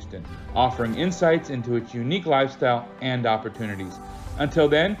in Houston, offering insights into its unique lifestyle and opportunities. Until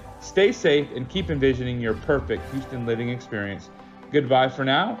then, stay safe and keep envisioning your perfect Houston living experience. Goodbye for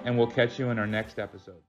now, and we'll catch you in our next episode.